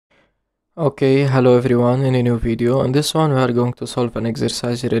Okay, hello everyone. In a new video. In this one we are going to solve an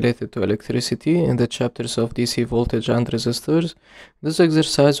exercise related to electricity in the chapters of DC voltage and resistors. This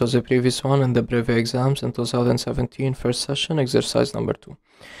exercise was a previous one in the Brevet exams in 2017 first session, exercise number 2.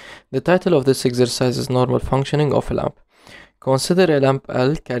 The title of this exercise is Normal Functioning of a Lamp. Consider a lamp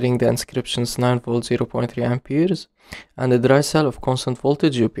L carrying the inscriptions 9 volts 0.3 amperes and a dry cell of constant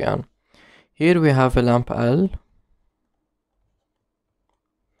voltage UPN. Here we have a lamp L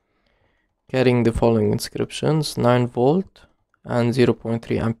carrying the following inscriptions: 9 volt and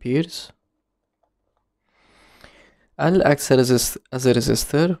 0.3 amperes. L acts as a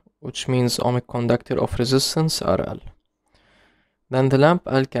resistor, which means ohmic conductor of resistance RL. Then the lamp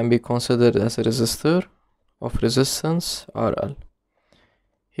L can be considered as a resistor of resistance RL.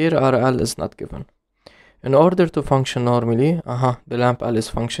 Here RL is not given. In order to function normally, the lamp L is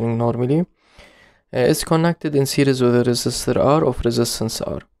functioning normally, it's connected in series with a resistor R of resistance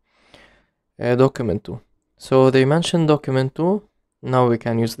R. Document 2. So they mentioned document 2. Now we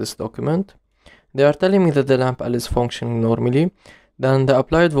can use this document. They are telling me that the lamp L is functioning normally. Then the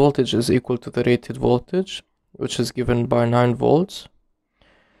applied voltage is equal to the rated voltage, which is given by 9 volts.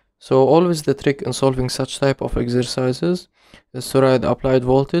 So always the trick in solving such type of exercises is to write the applied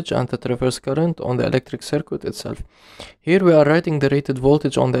voltage and the traverse current on the electric circuit itself. Here we are writing the rated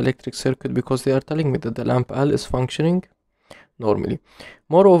voltage on the electric circuit because they are telling me that the lamp L is functioning normally.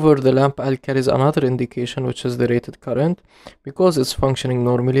 Moreover, the lamp L carries another indication, which is the rated current. Because it's functioning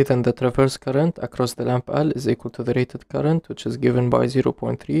normally, then the traverse current across the lamp L is equal to the rated current, which is given by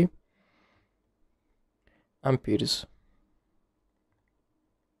 0.3 amperes.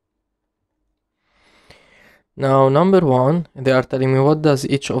 Now, number 1, they are telling me what does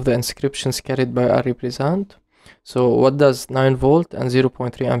each of the inscriptions carried by R represent. So what does 9 volt and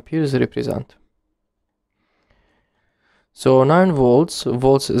 0.3 amperes represent? So 9 volts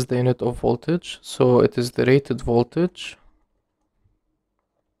is the unit of voltage, so it is the rated voltage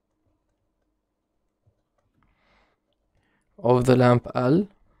of the lamp L,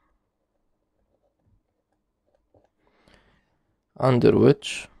 under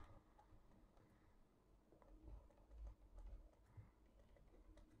which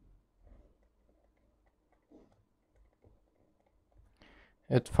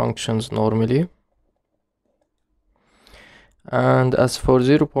it functions normally. And as for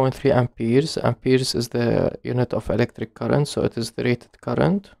 0.3 amperes, amperes is the unit of electric current, so it is the rated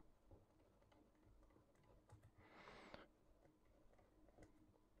current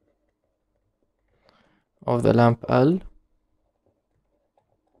of the lamp L,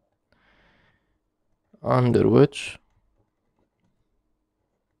 under which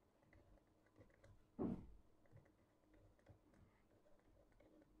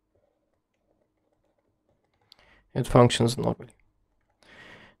it functions normally.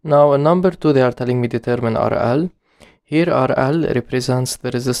 Now in number 2 they are telling me determine RL. Here RL represents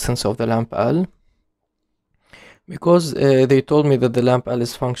the resistance of the lamp L. Because they told me that the lamp L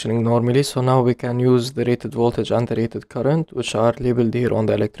is functioning normally, so now we can use the rated voltage and the rated current, which are labeled here on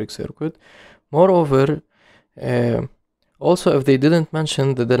the electric circuit. Moreover, also if they didn't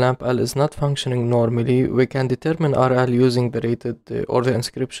mention that the lamp L is not functioning normally, we can determine RL using the rated or the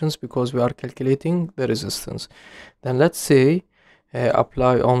inscriptions, because we are calculating the resistance. Then let's say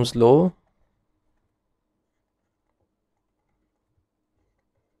apply Ohm's law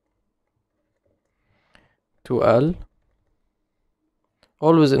to L.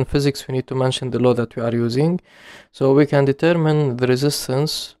 Always in physics we need to mention the law that we are using, so we can determine the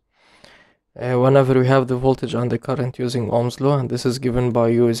resistance whenever we have the voltage and the current using Ohm's law, and this is given by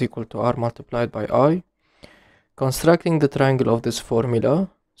U is equal to R multiplied by I. Constructing the triangle of this formula,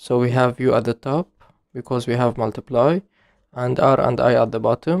 so we have U at the top because we have multiply, and R and I at the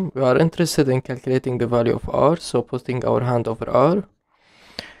bottom. We are interested in calculating the value of R, so putting our hand over R.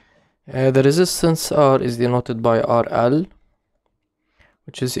 The resistance R is denoted by RL,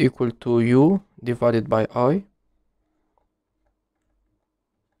 which is equal to U divided by I.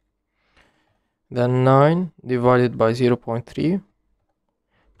 Then 9 divided by 0.3.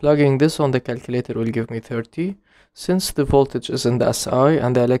 Plugging this on the calculator will give me 30. Since the voltage is in the SI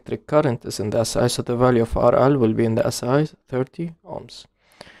and the electric current is in the SI, so the value of RL will be in the SI, 30 ohms.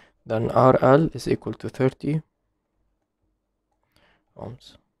 Then RL is equal to 30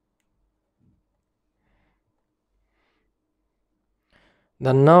 ohms.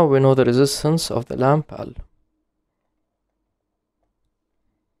 Then now we know the resistance of the lamp L.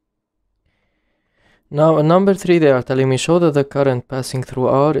 Now in number 3 they are telling me show that the current passing through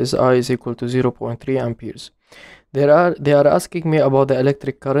R is I is equal to 0.3 amperes. They are asking me about the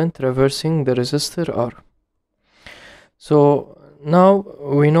electric current traversing the resistor R. So Now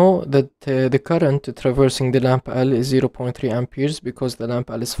we know that the current traversing the lamp L is 0.3 amperes because the lamp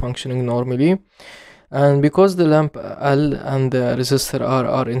L is functioning normally, and because the lamp L and the resistor R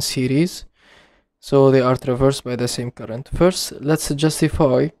are in series, so they are traversed by the same current. First, let's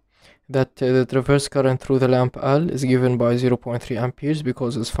justify that the traverse current through the lamp L is given by 0.3 amperes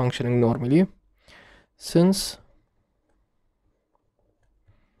because it's functioning normally. Since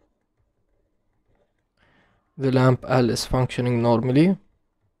the lamp L is functioning normally,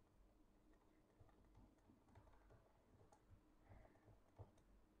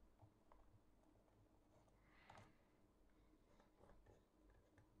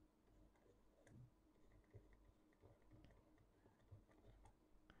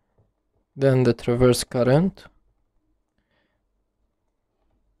 then the traverse current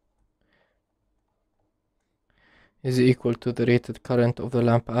is equal to the rated current of the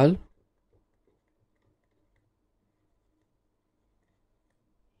lamp L.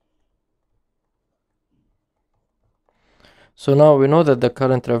 So now we know that the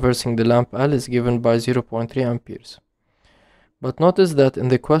current traversing the lamp L is given by 0.3 amperes. But notice that in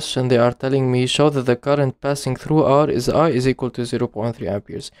the question they are telling me show that the current passing through R is I is equal to 0.3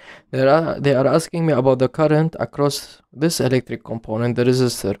 amperes. They are asking me about the current across this electric component, the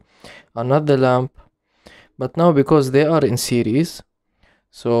resistor, and not the lamp. But now because they are in series,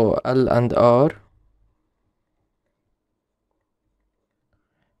 so L and R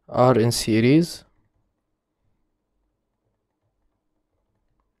are in series,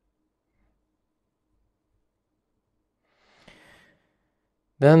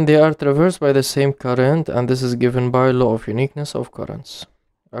 then they are traversed by the same current, and this is given by law of uniqueness of currents.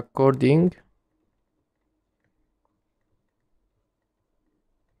 According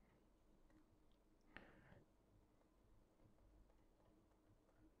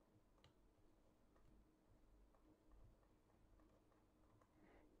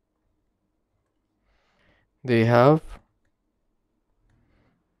they have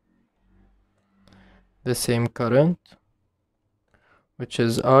the same current, which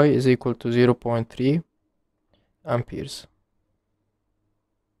is I is equal to 0.3 amperes.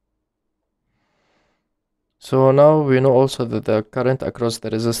 So now we know also that the current across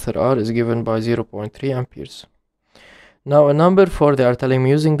the resistor R is given by 0.3 amperes. Now in number 4 they are telling me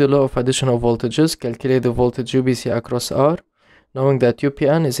using the law of addition of voltages, calculate the voltage UBC across R, knowing that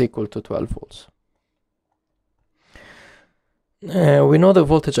UPN is equal to 12 volts. We know the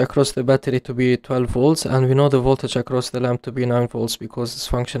voltage across the battery to be 12 volts, and we know the voltage across the lamp to be 9 volts because it's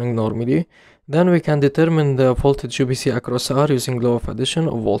functioning normally. Then we can determine the voltage UBC across R using law of addition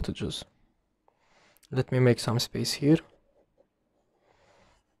of voltages. Let me make some space here.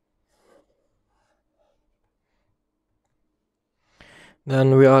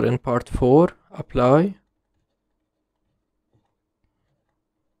 Then we are in part 4, apply.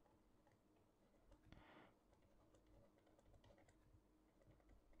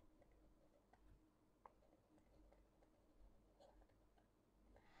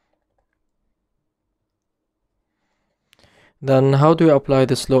 Then how do we apply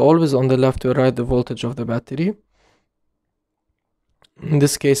this law? Always on the left we write the voltage of the battery. In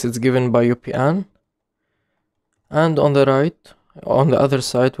this case it's given by UPN. And on the right, on the other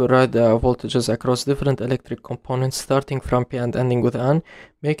side, we write the voltages across different electric components starting from P and ending with N,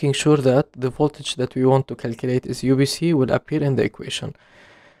 making sure that the voltage that we want to calculate is UBC will appear in the equation.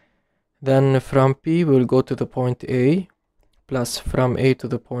 Then from P we will go to the point A, plus from A to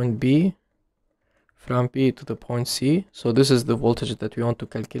the point B, from B to the point C, so this is the voltage that we want to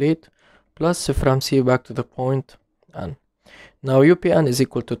calculate, plus from C back to the point N. Now UPN is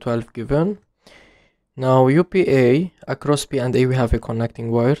equal to 12 given. Now UPA, across P and A we have a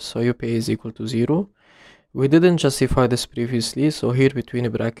connecting wire, so UPA is equal to 0. We didn't justify this previously, so here between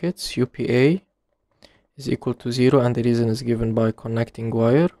brackets UPA is equal to 0, and the reason is given by connecting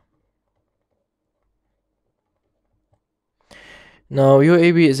wire. Now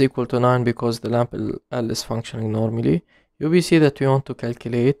UAB is equal to 9 because the lamp L is functioning normally. UBC that we want to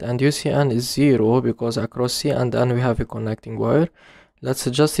calculate, and UCN is 0 because across C and N we have a connecting wire. Let's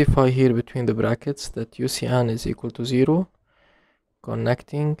justify here between the brackets that UCN is equal to 0,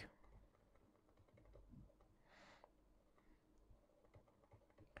 connecting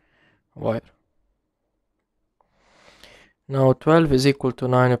wire. Now 12 is equal to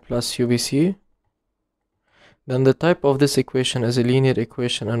 9 plus UBC. Then the type of this equation is a linear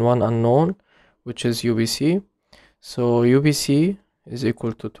equation and one unknown, which is UBC. So UBC is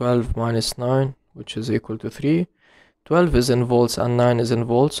equal to 12 minus 9, which is equal to 3. 12 is in volts and 9 is in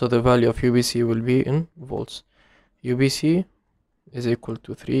volts, so the value of UBC will be in volts. UBC is equal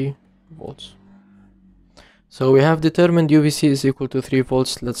to 3 volts. So we have determined UVC is equal to 3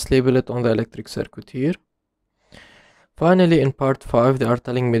 volts. Let's label it on the electric circuit here. Finally, in part 5, they are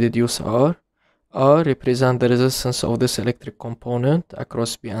telling me deduce R. R represent the resistance of this electric component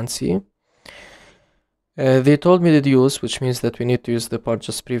across B and C. They told me deduce, which means that we need to use the part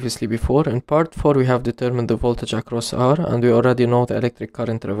just previously before. In part 4, we have determined the voltage across R, and we already know the electric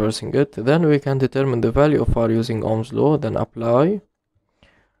current traversing it. Then we can determine the value of R using Ohm's law, then apply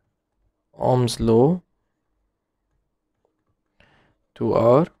Ohm's law to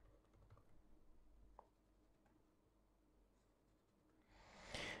R.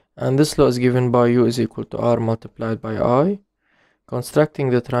 And this law is given by U is equal to R multiplied by I. Constructing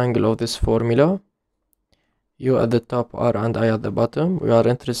the triangle of this formula, U at the top, R and I at the bottom. We are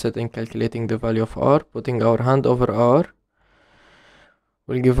interested in calculating the value of R. Putting our hand over R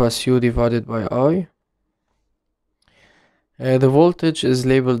will give us U divided by I. The voltage is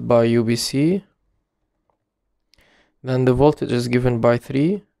labeled by UBC. Then the voltage is given by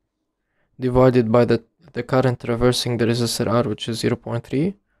 3 divided by the current traversing the resistor R, which is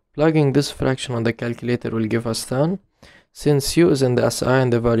 0.3. Plugging this fraction on the calculator will give us 10. Since U is in the SI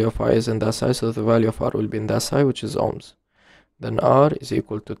and the value of I is in the SI, so the value of R will be in the SI, which is ohms. Then R is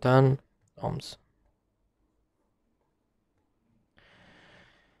equal to 10 ohms.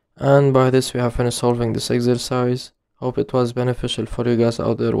 And by this we have finished solving this exercise. Hope it was beneficial for you guys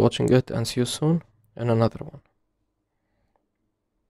out there watching it, and see you soon in another one.